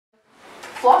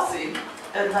Flossie,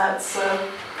 and that's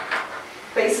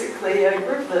basically a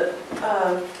group that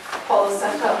Paula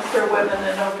set up for women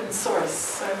in open source.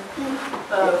 So,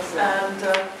 and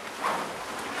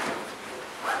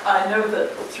I know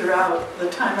that throughout the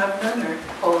time I've known her,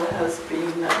 Paula has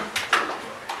been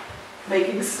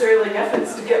making sterling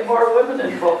efforts to get more women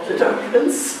involved in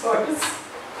open source.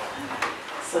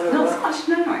 So, not so much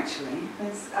now, actually.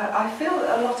 I feel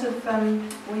a lot of,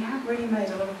 we have really made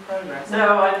a lot of progress.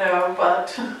 No, I know,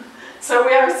 but, so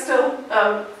we are still,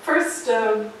 first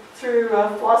through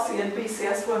Flossie and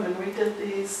BCS Women, we did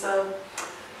these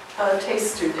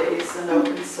taster days in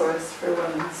open source for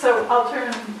women. So I'll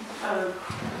turn the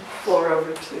floor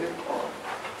over to Paula.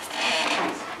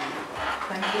 Thanks.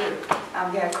 Thank you.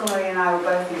 Yeah, Connery and I were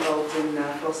both involved in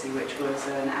Flossie, which was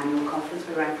an annual conference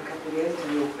we ran for a couple of years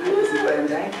until it was burned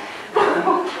down.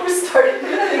 We're starting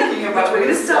thinking about we're going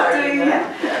to start doing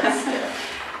that. Yes.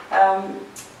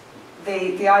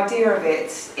 The idea of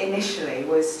it initially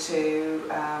was to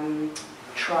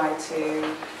try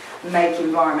to make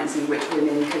environments in which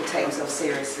women could take themselves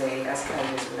seriously as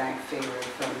coders without fear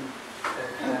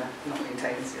of not being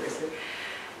taken seriously.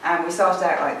 And we started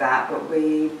out like that, but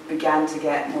we began to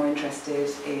get more interested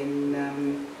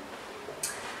in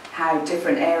how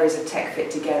different areas of tech fit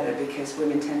together, because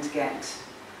women tend to get...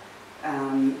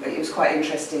 it was quite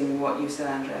interesting what you said,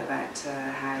 Andrea, about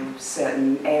how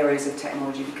certain areas of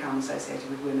technology become associated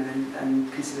with women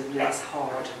and considered less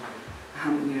hard,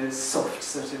 you know, soft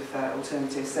sort of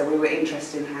alternatives. So we were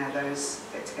interested in how those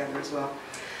fit together as well.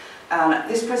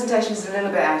 This presentation is a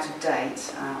little bit out of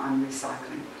date. I'm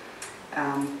recycling.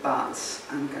 But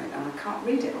I'm going, and I can't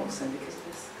read it also because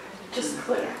this. Just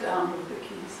click down with the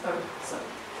keys. Oh, sorry.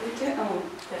 Oh,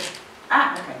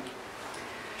 yeah. Okay.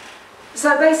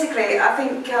 So basically, I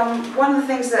think one of the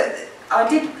things that I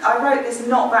wrote this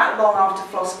not that long after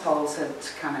Flosspoles had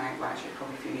come out, well actually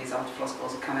probably a few years after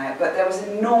Flosspoles had come out, but there was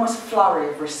an enormous flurry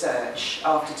of research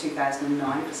after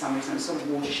 2009 for some reason. It was sort of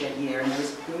a watershed year, and there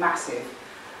was a massive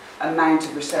amount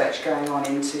of research going on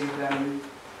into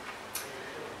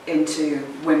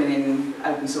women in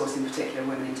open source in particular,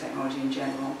 women in technology in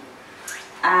general.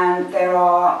 And there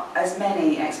are as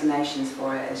many explanations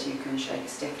for it as you can shake a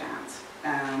stick at.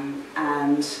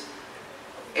 And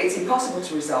it's impossible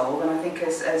to resolve, and I think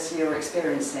as you're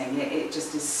experiencing it, it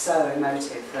just is so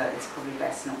emotive that it's probably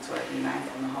best not to open your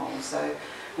mouth on the whole. So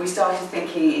we started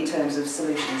thinking in terms of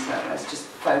solutions, so let's just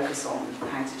focus on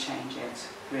how to change it,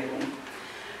 really.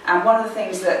 And one of the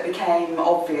things that became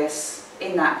obvious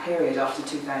in that period after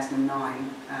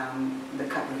 2009, the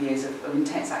couple of years of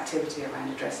intense activity around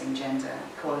addressing gender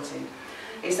equality,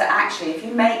 is that actually if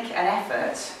you make an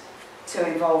effort to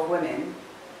involve women,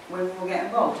 women will get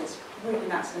involved. It's really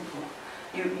that simple.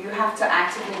 You have to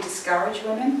actively discourage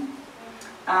women,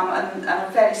 and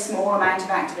a fairly small amount of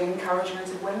active encouragement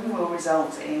of women will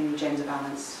result in gender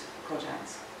balanced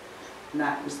projects. And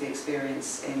that was the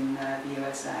experience in the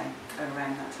USA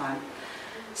around that time.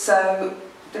 So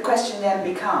the question then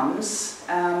becomes,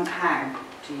 how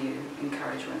do you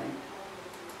encourage women?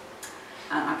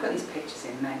 And I put these pictures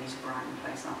in mainly to brighten the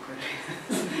place up,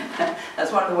 really.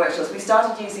 That's one of the workshops. We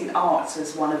started using arts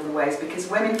as one of the ways, because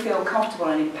women feel comfortable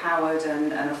and empowered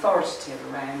and authoritative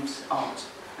around art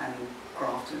and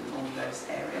craft and all of those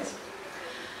areas.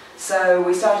 So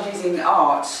we started using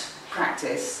art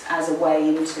practice as a way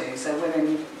into, so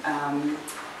women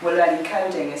were learning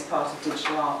coding as part of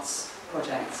digital arts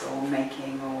projects or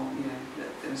making, or, you know,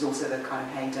 there was also the kind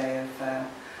of heyday of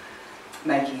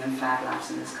making and FAD labs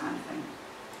and this kind of thing.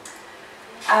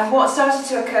 And what started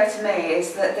to occur to me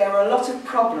is that there were a lot of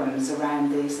problems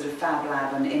around the sort of Fab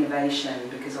Lab and innovation,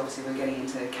 because obviously we're getting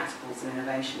into catapults and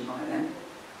innovation by then.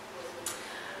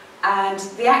 And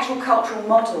the actual cultural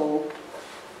model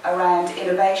around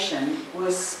innovation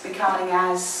was becoming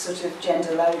as sort of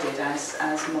gender loaded as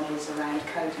models around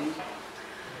coding.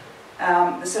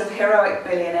 The sort of heroic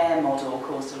billionaire model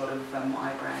caused a lot of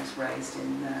eyebrows raised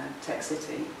in Tech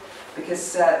City,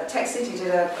 because Tech City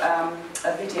did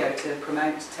a video to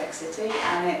promote Tech City,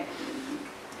 and it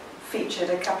featured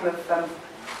a couple of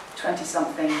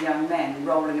 20-something young men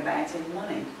rolling about in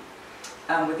money,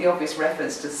 with the obvious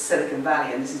reference to Silicon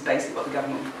Valley, and this is basically what the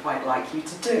government would quite like you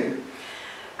to do.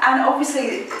 And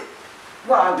obviously,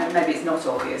 well, maybe it's not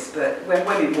obvious, but when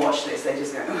women watch this, they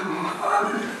just go,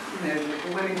 you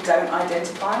know, women don't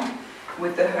identify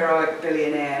with the heroic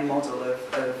billionaire model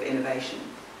of innovation.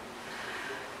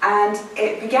 And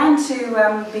it began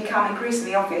to become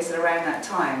increasingly obvious at around that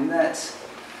time that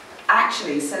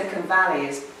actually Silicon Valley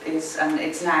is, and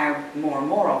it's now more and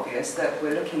more obvious, that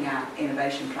we're looking at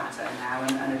innovation plateau now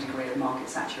and a degree of market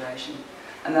saturation.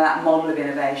 And that model of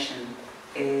innovation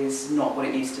is not what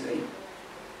it used to be.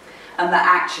 And that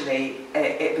actually,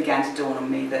 it began to dawn on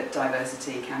me that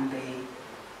diversity can be,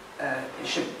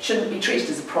 shouldn't be treated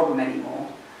as a problem anymore,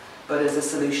 but as a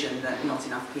solution that not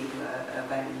enough people are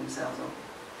availing themselves of.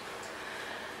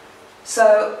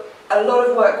 So a lot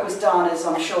of work was done, as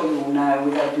I'm sure you all know,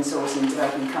 with open source in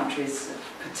developing countries,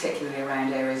 particularly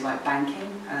around areas like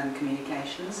banking and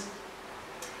communications.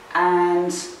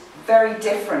 And very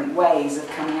different ways of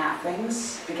coming at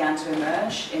things began to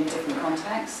emerge in different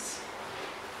contexts.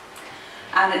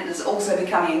 And it is also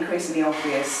becoming increasingly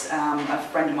obvious. A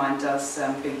friend of mine does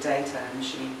big data, and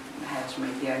she hails from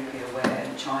Ethiopia, where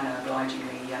China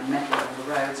obligingly metal all the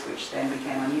roads, which then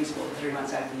became unusable for 3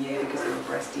 months out of the year because they were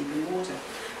breast deep in water,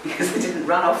 because they didn't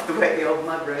run off the way the old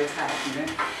mud roads had, you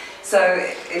know. So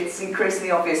it's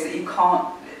increasingly obvious that you can't,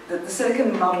 that the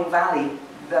Silicon Valley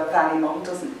model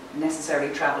doesn't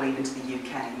necessarily travel even to the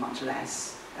UK, much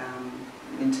less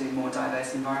into more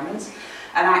diverse environments.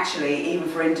 And actually, even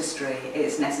for industry,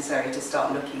 it's necessary to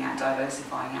start looking at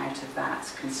diversifying out of that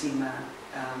consumer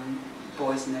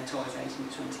boys and their toys 18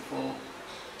 to 24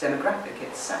 demographic.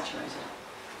 It's saturated.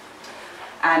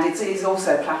 And it is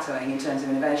also plateauing in terms of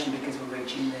innovation because we're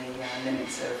reaching the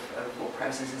limits of what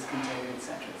processors can do,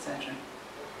 etc., etc.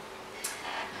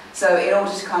 So in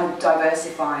order to kind of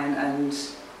diversify and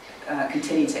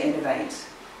continue to innovate,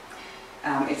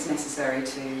 it's necessary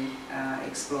to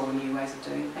explore new ways of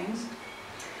doing things.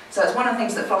 So it's one of the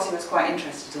things that Flossie was quite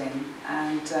interested in,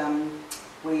 and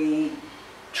we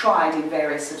tried in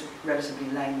various sort of relatively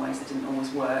lame ways that didn't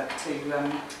always work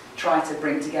to try to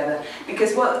bring together,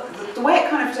 because the way it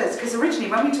kind of does, because originally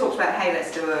when we talked about, hey,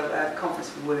 let's do a conference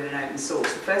for women in open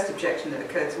source, the first objection that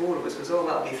occurred to all of us was, oh,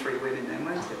 that'll be 3 women then,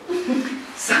 won't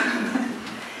it?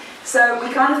 So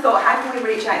we kind of thought, how can we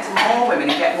reach out to more women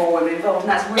and get more women involved? And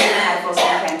that's really how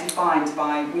Flossie became defined,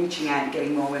 by reaching out and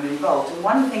getting more women involved. And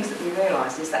one of the things that we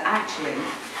realised is that actually,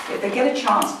 if they get a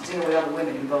chance to deal with other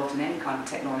women involved in any kind of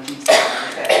technology,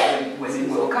 women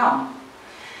will come.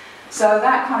 So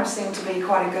that kind of seemed to be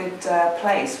quite a good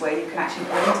place where you can actually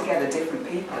bring together different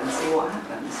people and see what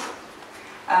happens.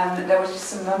 And there was just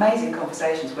some amazing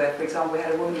conversations where, for example, we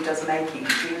had a woman who does making.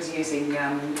 She was using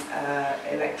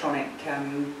electronic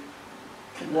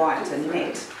wire to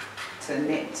knit,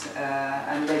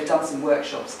 and they've done some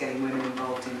workshops getting women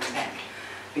involved in tech,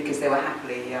 because they were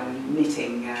happily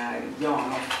knitting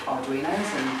yarn off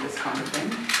Arduinos and this kind of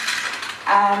thing.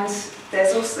 And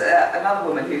there's also another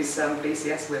woman who's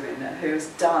BCS Women, who's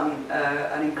done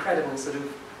an incredible sort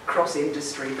of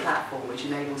cross-industry platform which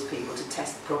enables people to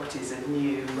test the properties of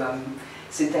new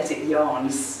synthetic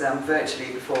yarns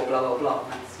virtually before blah blah blah.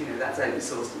 That's, you know, that's open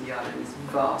sourced in Yard, and it's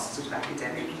vast sort of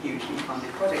academic, hugely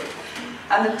funded project.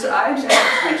 And I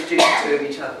introduced the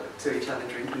two of each other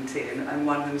drinking tea, and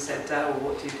one of them said, "Oh, well,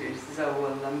 what do you do?" She says, "Oh,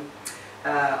 well,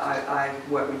 I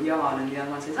work with yarn," and the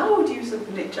other one says, "Oh, do you sort of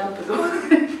knit jumpers?"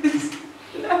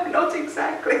 No, not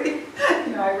exactly.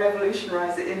 You know, I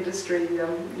revolutionised the industry,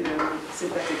 you know,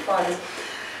 synthetic fibres.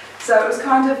 So it was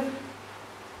kind of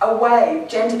a way,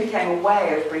 gender became a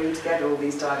way of bringing together all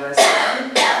these diverse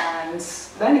women and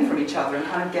learning from each other and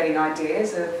kind of getting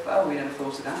ideas of, oh, we never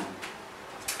thought of that.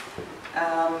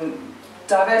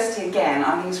 Diversity, again,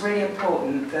 I think is really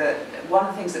important. That one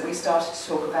of the things that we started to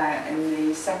talk about in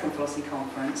the second Flossie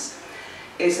conference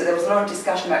is that there was a lot of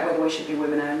discussion about whether we should be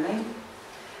women only.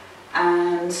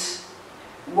 And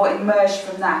what emerged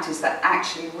from that is that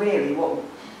actually really what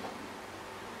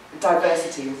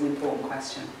diversity is an important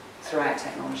question throughout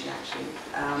technology,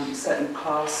 actually. Certain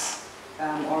class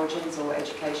origins or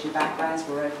education backgrounds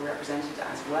were overrepresented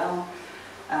as well.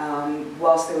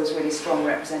 Whilst there was really strong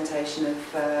representation of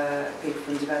people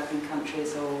from developing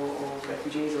countries or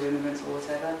refugees or immigrants or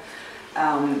whatever,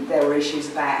 there were issues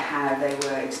about how they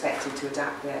were expected to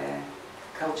adapt their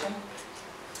culture.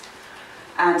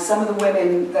 And some of the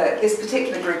women, this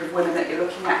particular group of women that you're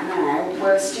looking at now,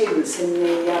 were students in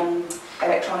the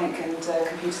electronic and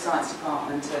computer science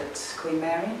department at Queen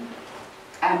Mary.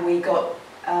 And we got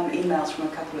emails from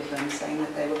a couple of them saying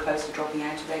that they were close to dropping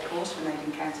out of their course when they'd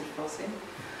encountered Flossie.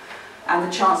 And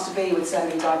the chance to be with so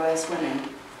many diverse women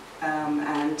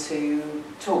and to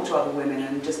talk to other women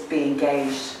and just be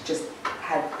engaged just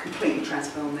had completely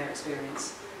transformed their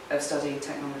experience of studying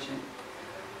technology.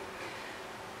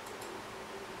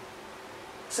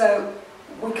 So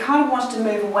we kind of wanted to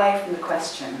move away from the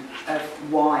question of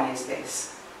why is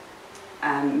this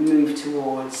and move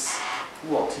towards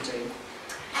what to do.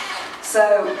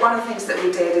 So one of the things that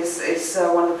we did is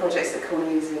one of the projects that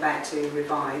Cornelius is about to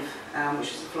revive, which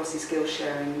is the Flossie skills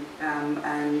sharing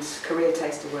and career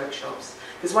taster workshops.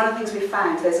 Because one of the things we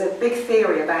found, there's a big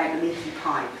theory about leaky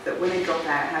pipe, that women drop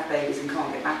out, have babies and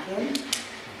can't get back in.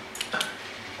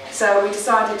 So we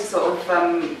decided to sort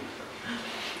of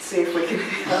see if we could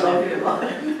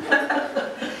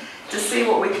to see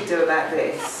what we could do about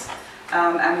this.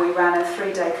 And we ran a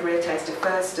 3-day career taster,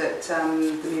 first at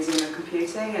the Museum of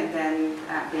Computing and then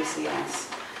at BCS,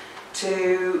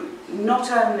 to not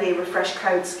only refresh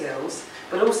code skills,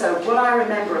 but also what I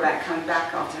remember about coming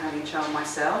back after having a child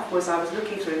myself was I was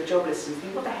looking through the job list and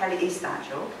thinking, what the hell is that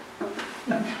job?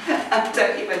 I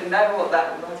don't even know what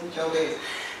that bloody job is.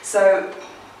 So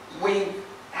we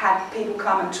had people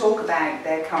come and talk about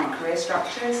their current career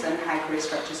structures and how career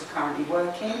structures are currently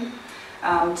working,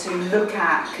 to look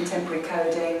at contemporary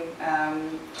coding,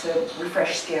 to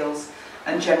refresh skills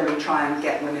and generally try and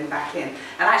get women back in. And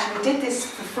actually we did this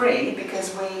for free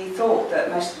because we thought that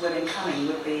most of the women coming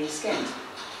would be skinned.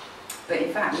 But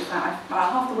in fact,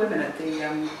 half the women at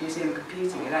the Museum of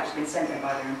Computing had actually been sent there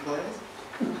by their employers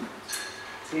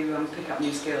to pick up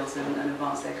new skills and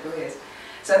advance their careers.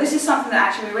 So this is something that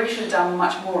actually we really should have done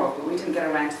much more of, but we didn't get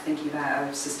around to thinking about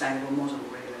a sustainable model,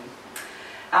 really.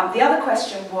 The other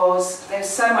question was, there's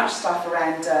so much stuff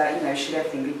around, you know, should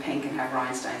everything be pink and have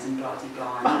rhinestones and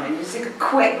blah-de-blah. You know, just take a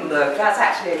quick look. That's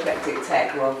actually eclectic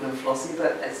tech rather than Flossie,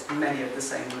 but there's many of the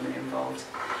same women involved.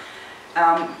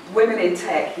 Women in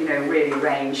tech, you know, really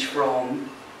range from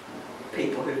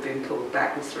people who've been pulled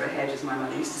backwards through a hedge, as my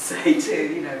mum used to say,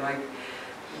 to, you know, like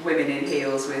women in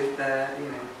heels with, you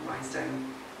know,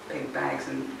 rhinestone pink bags,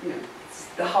 and, you know, it's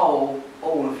the whole,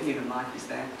 all of human life is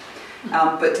there.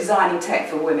 But designing tech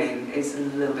for women is a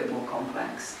little bit more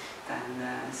complex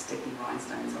than sticking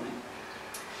rhinestones on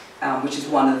it, which is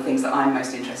one of the things that I'm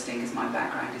most interested in, because my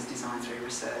background is design through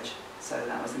research, so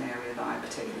that was an area that I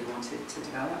particularly wanted to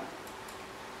develop.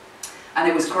 And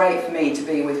it was great for me to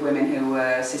be with women who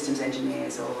were systems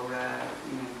engineers or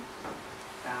you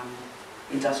know,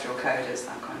 industrial coders,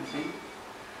 that kind of thing.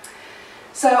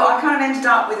 So I kind of ended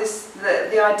up with this,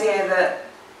 the idea that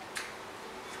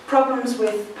problems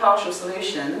with partial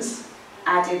solutions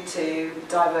added to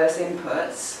diverse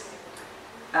inputs,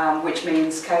 which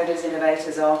means coders,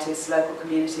 innovators, artists, local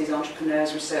communities,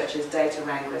 entrepreneurs, researchers, data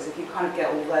wranglers. If you kind of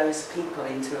get all those people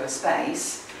into a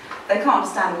space, they can't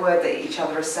understand a word that each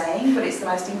other are saying, but it's the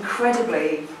most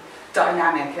incredibly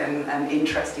dynamic and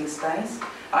interesting space.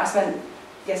 I spent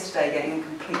yesterday getting a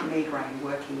complete migraine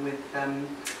working with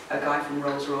a guy from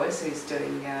Rolls-Royce who's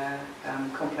doing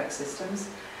complex systems,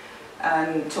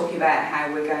 and talking about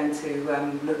how we're going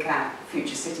to look at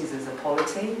future cities as a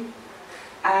polity.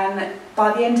 And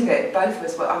by the end of it, both of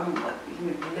us were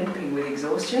limping with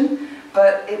exhaustion,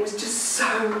 but it was just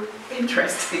so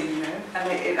interesting, you know,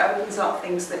 and it opens up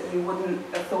things that you wouldn't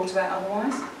have thought about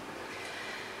otherwise.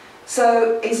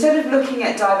 So instead of looking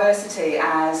at diversity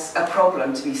as a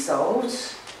problem to be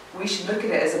solved, we should look at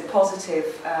it as a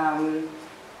positive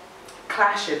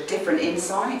clash of different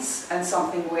insights and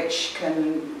something which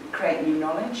can create new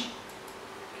knowledge.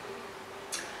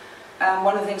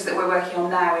 One of the things that we're working on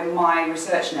now in my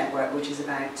research network, which is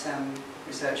about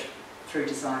research through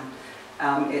design,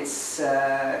 it's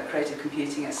creative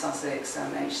computing at Sussex,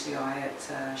 HCI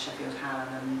at Sheffield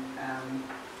Hallam, and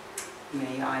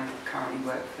me, I currently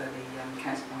work for the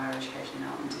Council for Higher Education in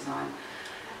Art and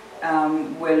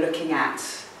Design. We're looking at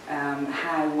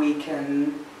how we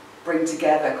can bring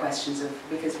together questions of,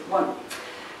 because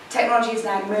technology is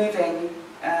now moving,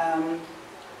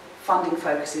 funding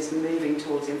focus is moving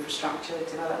towards infrastructure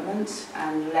development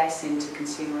and less into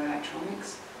consumer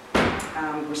electronics.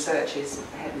 Research is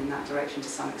heading in that direction to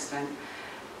some extent.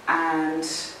 And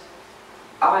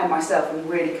I myself am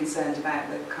really concerned about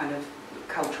the kind of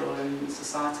cultural and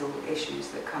societal issues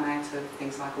that come out of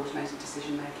things like automated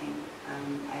decision making,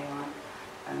 AI,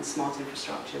 and smart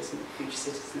infrastructures and future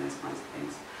cities and those kinds of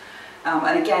things.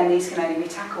 And again, these can only be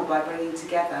tackled by bringing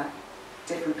together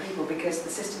different people, because the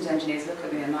systems engineers look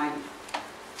at me and like,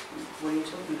 what are you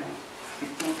talking about?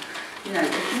 You know,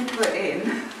 if you put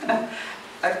in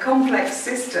a complex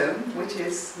system which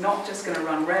is not just going to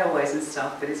run railways and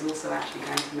stuff, but is also actually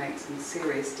going to make some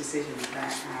serious decisions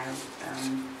about how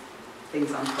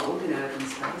things unfold in urban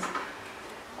space,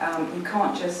 you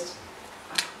can't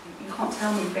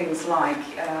tell me things like,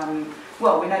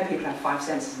 well, we know people have 5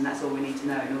 senses and that's all we need to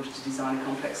know in order to design a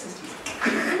complex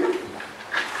system.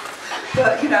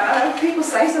 But, you know, people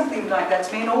say something like that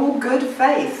to me in all good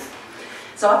faith.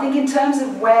 So I think in terms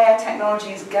of where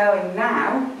technology is going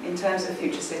now, in terms of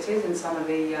future cities and some of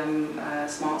the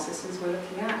smart systems we're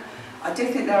looking at, I do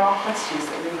think there are questions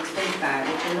that we need to think about,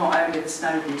 which are not only the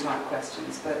Snowden type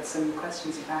questions, but some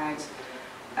questions about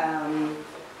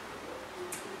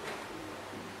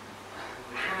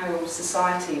how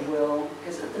society will,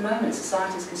 because at the moment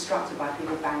society is constructed by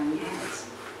people banging heads.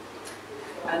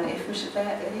 And if we should,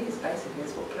 it is basically,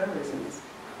 it's what pluralism is.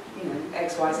 You know,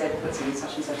 XYZ puts in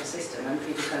such and such a system, and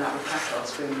people turn up with placards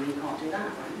screaming, you can't do that,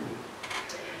 right?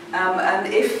 And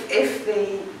if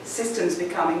the systems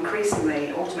become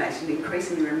increasingly automated and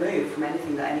increasingly removed from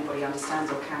anything that anybody understands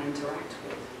or can interact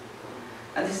with,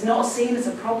 and this is not seen as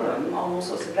a problem on all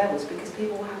sorts of levels, because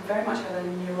people very much have a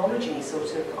neurology sort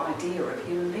of idea of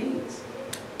human beings,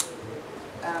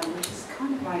 which is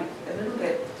kind of like a little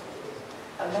bit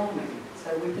alarming. So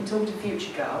we've been talking to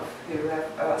FutureGov, who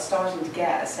are starting to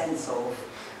get a sense of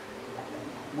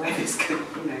where this could,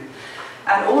 you know.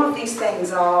 And all of these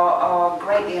things are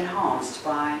greatly enhanced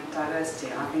by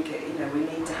diversity. I think we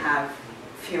need to have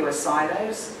fewer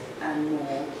silos and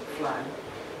more flow.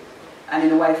 And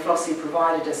in a way, Flossie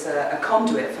provided us a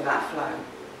conduit for that flow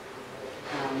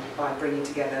by bringing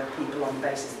together people on the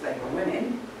basis that they were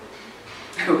women,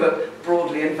 who were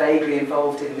broadly and vaguely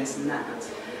involved in this and that.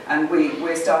 And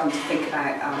we're starting to think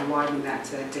about widening that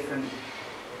to different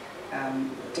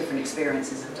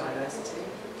experiences of diversity.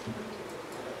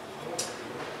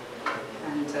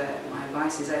 And my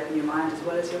advice is open your mind as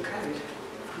well as your code.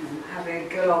 You know, having a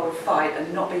good old fight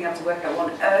and not being able to work out what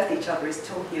on earth each other is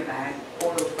talking about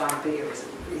all of the idea is a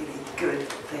really good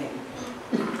thing.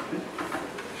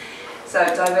 So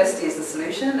diversity is the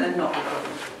solution and not the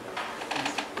problem.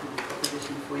 That's my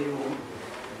proposition for you all.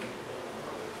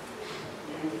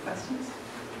 Any questions?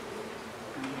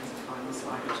 And here's a final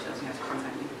slide which tells you how to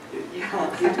contact me.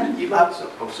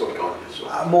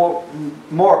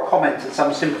 More a comment and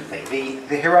some sympathy.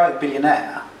 The heroic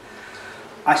billionaire,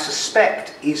 I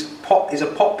suspect, is a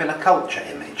popular culture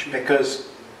image, because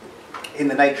in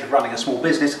the nature of running a small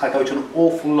business, I go to an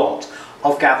awful lot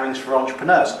of gatherings for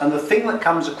entrepreneurs, and the thing that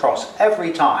comes across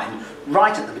every time,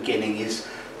 right at the beginning, is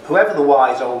whoever the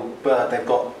wise old bird they've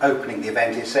got opening the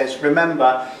event is says,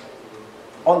 remember,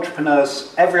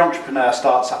 entrepreneurs, every entrepreneur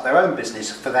starts up their own business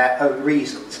for their own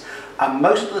reasons. And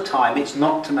most of the time it's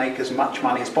not to make as much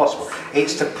money as possible.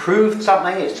 It's to prove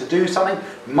something, it's to do something.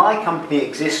 My company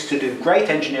exists to do great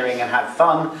engineering and have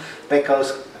fun,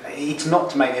 because it's not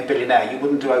to make me a billionaire. You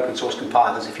wouldn't do open source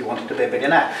compilers if you wanted to be a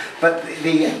billionaire. But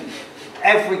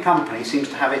every company seems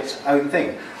to have its own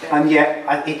thing. And yet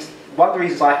it's one of the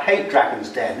reasons I hate Dragon's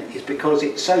Den is because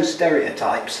it so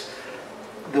stereotypes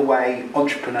the way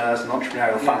entrepreneurs and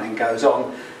entrepreneurial funding goes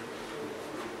on.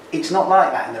 It's not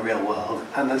like that in the real world,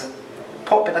 and there's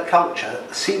popular culture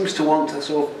seems to want to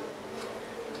sort of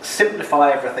simplify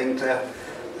everything to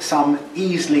some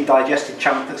easily digested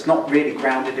chunk that's not really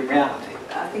grounded in reality.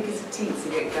 I think it's a teensy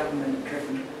bit government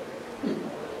driven.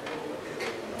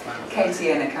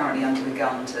 KTN are currently under the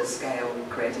gun to scale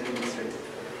creative industries.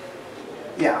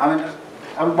 Yeah, I mean,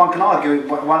 one can argue,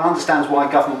 one understands why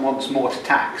government wants more to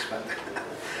tax, but...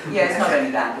 Yeah, it's not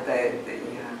only that, but they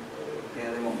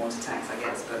want more to tax, I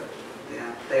guess, but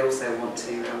yeah, they also want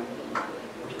to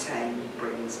retain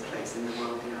Britain's place in the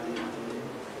world,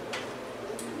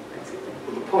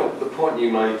 Well, the point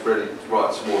you made really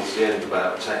right towards the end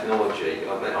about technology,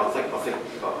 I think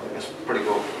that's pretty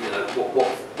well.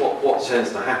 What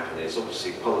tends to happen is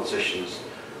obviously politicians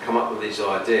come up with these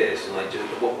ideas, and they just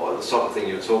the sort of thing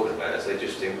you're talking about is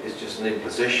it's just an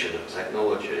imposition of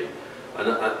technology,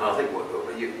 and I think what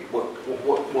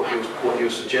you're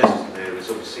suggesting there is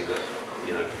obviously that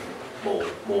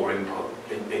more input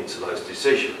into those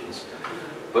decisions,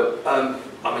 but I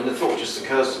mean the thought just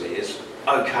occurs to me is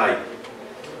okay.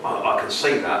 I can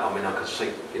see that. I mean, I can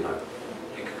see, you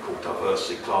could call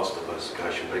diversity, class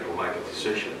diversification, people making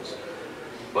decisions.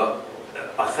 But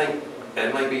I think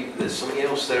maybe there's something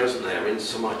else there, isn't there? In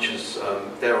so much as,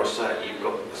 dare I say it, you've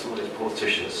got some of these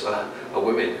politicians are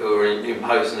women who are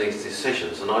imposing these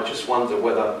decisions, and I just wonder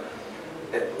whether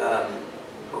there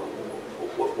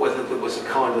was a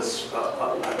kind of a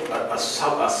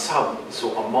sub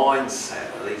sort of mindset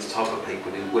of these type of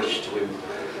people who wish to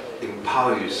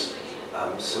impose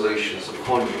solutions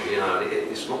upon you,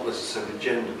 it's not necessarily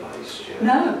gender-based.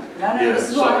 No. This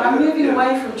is why I'm moving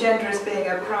away from gender as being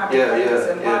a primary focus,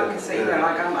 and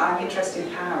I'm interested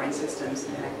in power in systems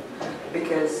now,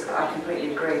 because I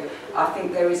completely agree. I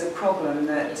think there is a problem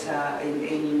that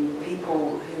in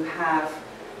people who have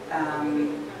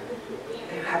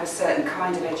a certain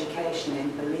kind of education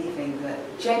in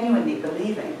genuinely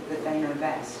believing that they know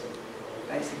best.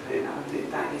 basically. I think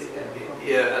that is a bit of a problem.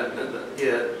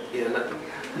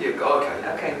 Okay.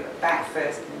 Okay, back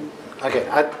first. Okay,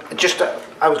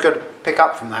 I was going to pick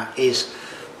up from that is,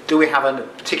 do we have a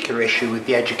particular issue with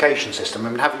the education system? I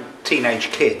mean, having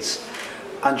teenage kids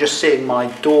and just seeing my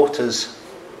daughter's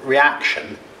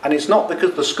reaction, and it's not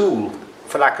because of the school,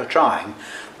 for lack of trying,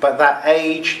 but that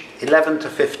age, 11 to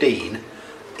 15,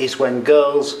 is when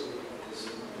girls...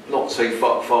 Not too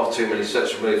far too many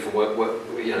steps removed from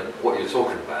what you're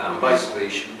talking about. And basically,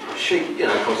 she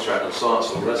concentrated on science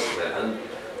and all the rest of it, and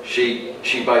she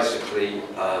basically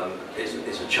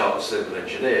is a chartered civil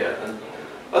engineer. And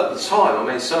at the time, I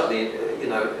mean, certainly,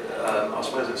 I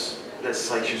suppose let's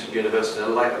say she was at university in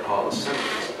the later part of the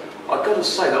 70s. I've got to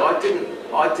say that I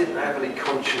didn't have any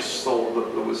conscious thought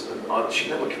that there was. She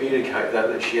never communicated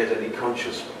that she had any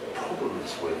conscious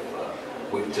problems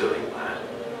with doing that.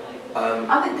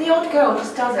 I think the odd girl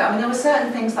just does it. I mean, there were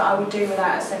certain things that I would do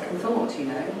without a second thought,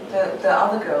 that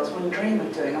other girls wouldn't dream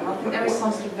of doing. I mean, I think there is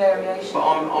some sort of variation. But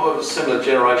I'm of a similar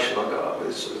generation. I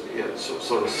got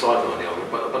sort of a sideline the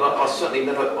argument, but I certainly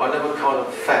never kind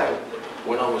of fell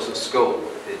when I was at school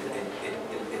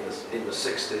in the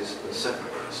 60s and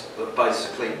 70s. But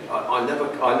basically, I never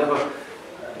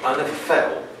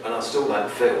felt, and I still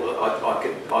don't feel that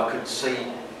I could see.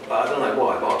 I don't know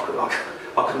why, but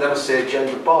I could never see a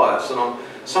gender bias, and on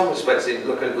some respects,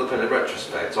 looking in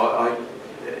retrospect,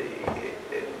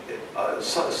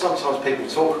 sometimes people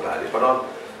talk about it, but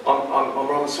I'm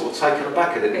rather sort of taken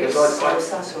aback at it because it's so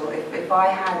subtle. If I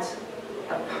had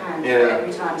a pound for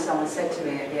every time someone said to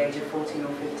me at the age of 14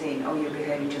 or 15, "Oh, you're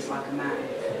behaving just like a man,"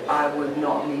 I would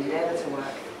not have needed ever to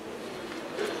work.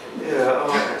 Yeah.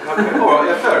 Okay. All right.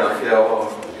 Yeah. Fair enough. Yeah.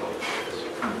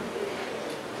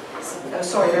 Oh,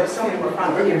 sorry, there was someone in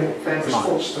front of you. In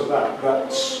response to that,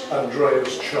 that's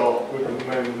Andrea's chart with the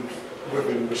men and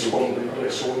women responding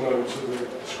yes or no to the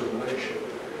discrimination.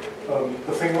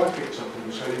 The thing I picked up on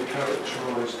is how you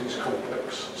characterise these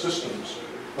complex systems.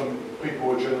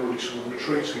 People are generally sort of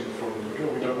retreating from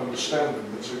them. We don't understand them,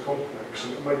 they're too complex.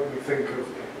 And it made me think of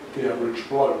the average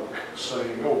bloke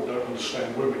saying, "Oh, don't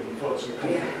understand women, you're far too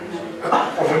complex."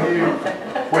 And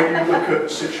when you look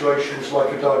at situations like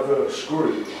a diverse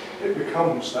group, it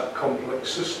becomes that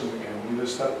complex system again, and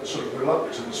there's that sort of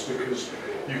reluctance because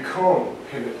you can't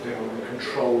pin it down and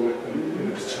control it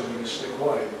in a deterministic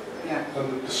way. Yeah.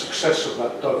 And the success of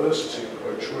that diversity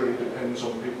approach really depends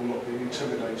on people not being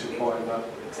intimidated by that.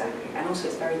 Exactly, and also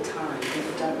it's very tiring.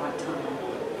 People don't like time.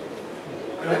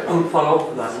 Can I follow up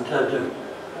with that in terms of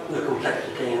the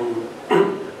complexity and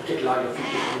particularly the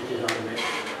fitness design of it?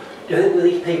 Do you think with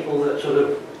these people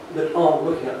that aren't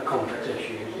looking at the complex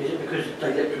issues, is it because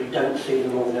they literally don't see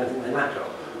them or they don't think they matter?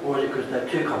 Or is it because they're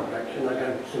too complex and they're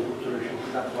going for simple solutions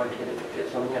and that's why they get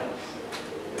something else?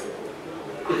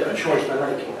 Is it a choice they're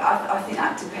making? I think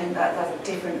that depends, that's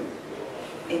different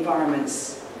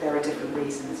environments, there are different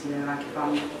reasons, like if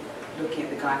I'm looking at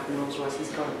the guy from Rolls Royce,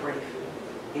 he's got a brief,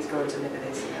 he's got to deliver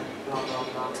this, blah, blah,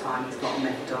 blah, time, he's got a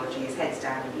methodology, his head's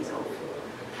down and he's off.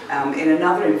 In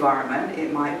another environment,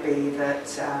 it might be that,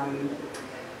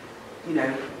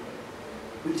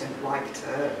 we don't like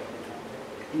to,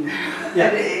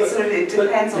 it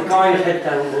depends on... The guy's head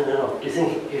down and off, do you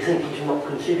think he's not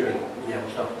considering the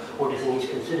other stuff, or do you think he's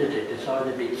considered it,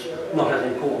 decided it's not as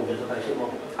important as the basic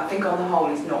model? I think on the whole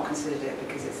he's not considered it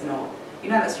because it's not,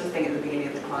 that sort of thing at the beginning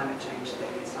of the climate change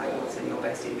thing, it's like what's in your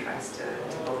best interest to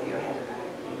bother your head about.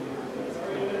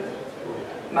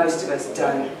 Most of us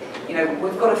don't,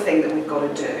 we've got a thing that we've got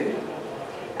to do,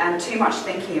 and too much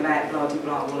thinking about blah de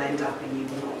blah will end up in you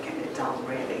not getting it done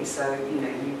really, so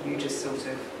you just sort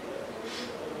of,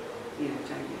 don't you?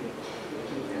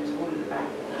 There's one in the back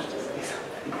that wants to say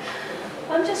something.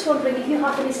 I'm just wondering if you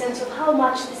have any sense of how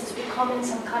much this is becoming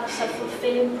some kind of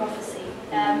self-fulfilling prophecy.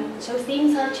 So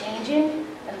things are changing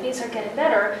and things are getting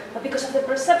better, but because of the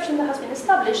perception that has been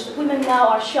established, women now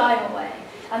are shying away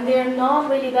and they're not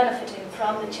really benefiting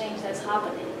from the change that's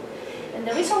happening. And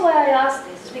the reason why I ask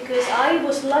this is because I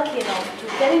was lucky enough to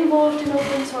get involved in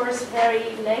open source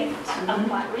very late and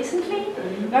quite recently.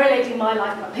 Very late in my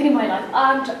life, but late in my life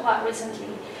and quite recently.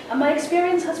 And my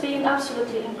experience has been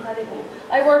absolutely incredible.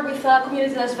 I work with a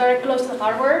community that's very close to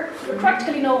hardware. There are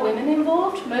practically no women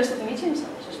involved, most of the meetings,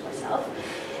 just myself.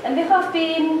 And they have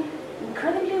been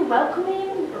incredibly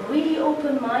welcoming, really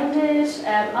open-minded.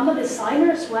 I'm a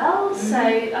designer as well, so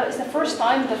it's the first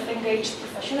time that I've engaged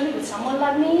professionally with someone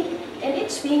like me. And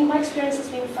my experience has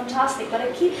been fantastic, but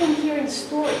I keep on hearing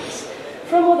stories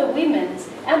from other women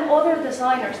and other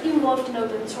designers involved in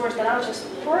open source that are just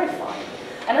horrifying.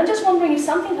 And I'm just wondering if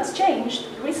something has changed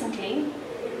recently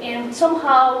in and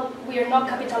somehow we are not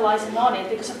capitalizing on it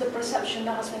because of the perception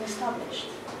that has been established.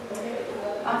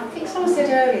 I think someone said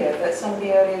earlier that some of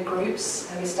the earlier groups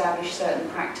have established certain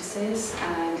practices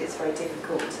and it's very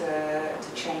difficult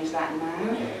to change that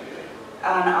now.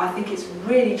 And I think it's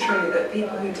really true that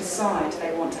people who decide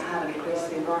they want to have an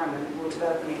inclusive environment will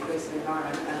develop an inclusive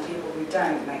environment, and people who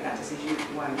don't make that decision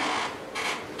won't.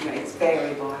 You know, it's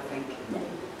variable, I think.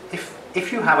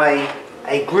 If you have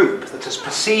a group that has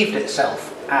perceived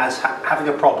itself as having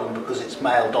a problem because it's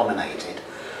male dominated,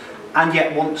 and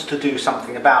yet wants to do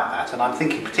something about that, and I'm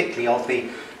thinking particularly of the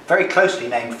very closely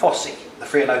named Flossie, the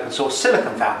Free and Open Source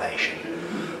Silicon Foundation,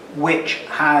 which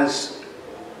has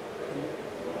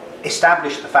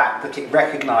established the fact that it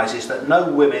recognises that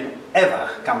no women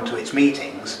ever come to its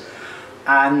meetings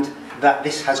and that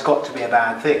this has got to be a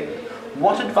bad thing.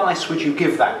 What advice would you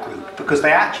give that group? Because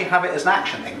they actually have it as an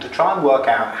action thing to try and work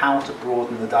out how to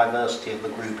broaden the diversity of the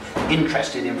group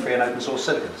interested in free and open source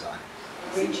silicon design.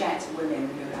 Reach out to women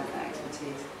who have that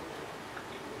expertise.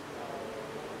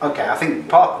 Okay, I think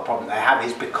part of the problem they have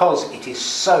is because it is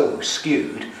so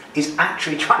skewed, is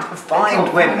actually trying to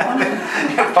find women,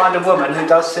 find a woman who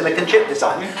does silicon chip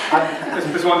design.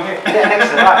 There's one here. Yeah,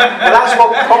 excellent. Right. Well, that's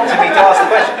what prompted me to ask the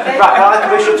question. Right, well, I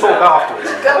think we should talk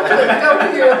afterwards. Go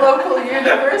to your local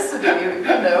university,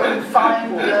 and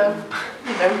find,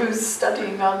 who's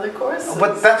studying on the courses.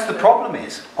 But that's the problem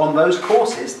is, on those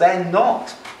courses, they're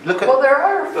not. Look at. Well, there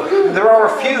are a few. There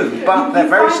are a few, but they're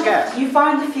very scarce. You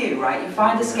find a few, right? You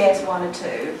find a scarce one or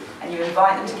two, and you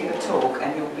invite them to give a talk,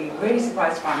 and you'll be really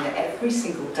surprised to find that every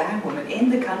single damn woman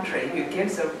in the country who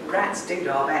gives a rat's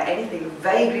doodah about anything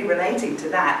vaguely relating to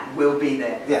that will be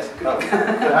there. Yes. Oh,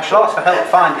 I shall ask for help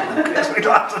finding them, because we'd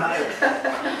like to know.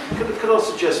 Could I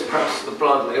suggest perhaps the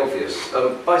bluntly obvious?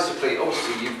 Basically,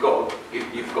 obviously, you've got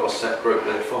a set group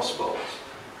there, Fossbox,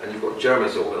 and you've got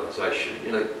Jeremy's organisation.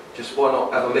 Just why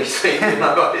not have a meeting?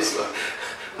 It's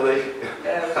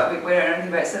like, we're only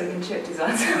about silicon chip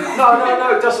design.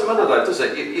 No, it doesn't matter though, does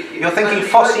it? You're thinking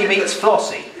Flossie meets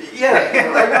Flossie. Yeah, they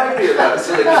may be about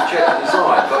silicon chip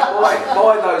design, but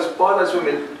by those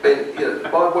women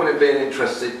being, by women being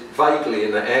interested vaguely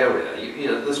in the area,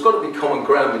 there's got to be common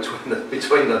ground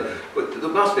between the. But there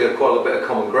must be quite a bit of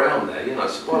common ground there,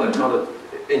 So by that kind of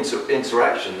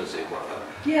interaction, as it were.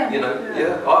 Yeah. I don't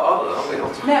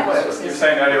know. Networks. You were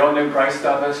saying earlier on, embrace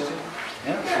diversity.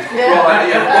 Yeah.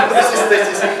 Well,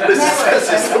 this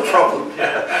is the problem.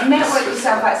 Yeah. Network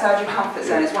yourself outside your comfort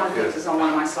zone. It's one of the things that's on one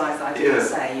of my slides that I didn't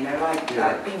say.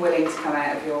 Be willing to come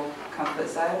out of your comfort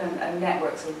zone, and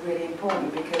networks are really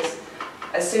important because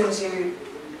as soon as you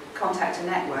contact a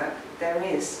network, there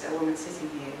is a woman sitting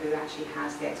here who actually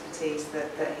has the expertise that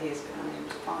he has been unable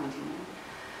to find.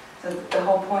 So the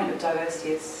whole point of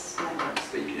diversity is networks.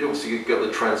 But obviously you've got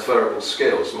the transferable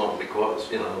skills, might be quite, all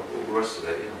the rest of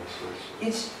it, So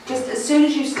it's just as soon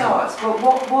as you start.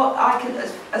 What I can,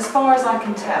 as far as I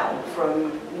can tell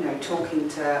from talking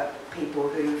to people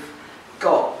who've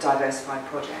got diversified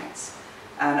projects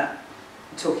and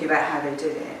talking about how they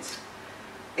did it,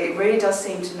 it really does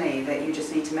seem to me that you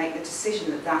just need to make the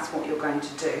decision that that's what you're going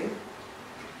to do.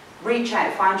 Reach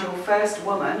out, find your first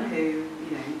woman who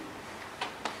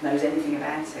knows anything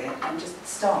about it, and just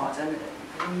start in a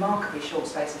remarkably short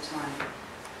space of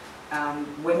time.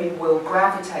 Women will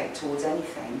gravitate towards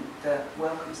anything that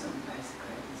welcomes them,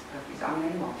 basically. It's perfect.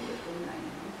 Anyone would, wouldn't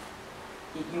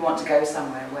they? You want to go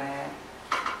somewhere where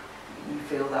you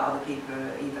feel that other people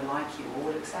either like you or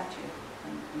will accept you,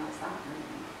 and that's that, really.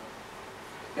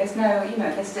 There's no,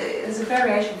 there's a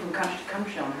variation from country to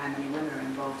country on how many women are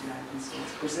involved in open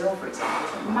source. Brazil, for example,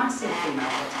 has a massive female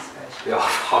participation. Yeah,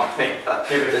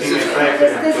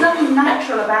 there's nothing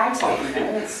natural about it.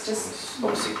 It's just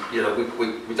obviously,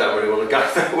 we don't really want to go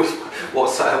there with what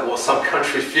some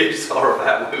countries' views are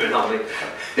about women.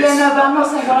 But I'm not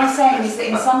saying. What I'm saying is that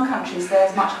in some countries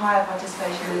there's much higher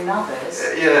participation than in others,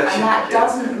 and that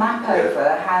doesn't map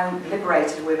over how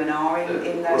liberated women are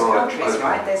in those countries,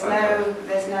 right? There's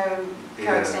no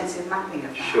coextensive mapping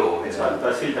of that. Sure.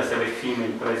 Brazil does have a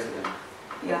female president.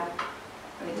 Yeah.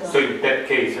 So in that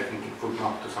case, I think it would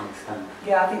not to some extent.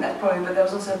 Yeah, I think that's probably, but there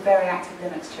was also very active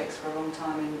Linux chicks for a long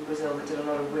time in Brazil that did a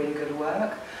lot of really good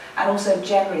work. And also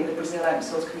generally the Brazil open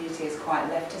source community is quite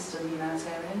leftist and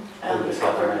humanitarian. And the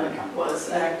government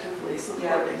was actively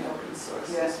supporting open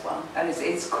source as well. And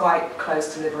it's quite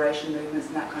close to liberation movements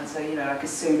and that kind of, so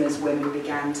as soon as women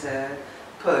began to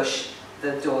push,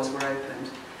 the doors were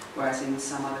opened. Whereas in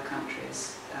some other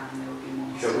countries, there would be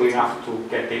more. So we have to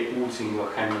get the tools in your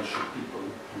hand and show people.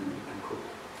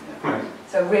 Yeah.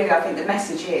 So really, I think the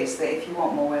message is that if you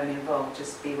want more women involved,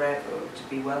 just be ready to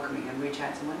be welcoming and reach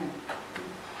out to women.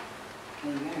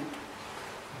 There you go.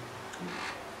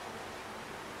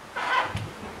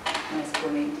 Yes,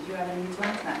 Pauline, did you have anything to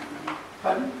add to that?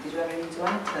 Pardon? Did you have anything to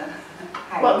add to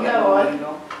how Well, you get no, on with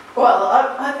law? Well,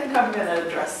 I think I'm going to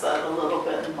address that a little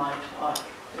bit in my talk.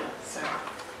 Yeah, so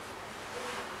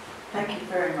thank you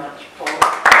very much,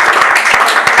 Paula.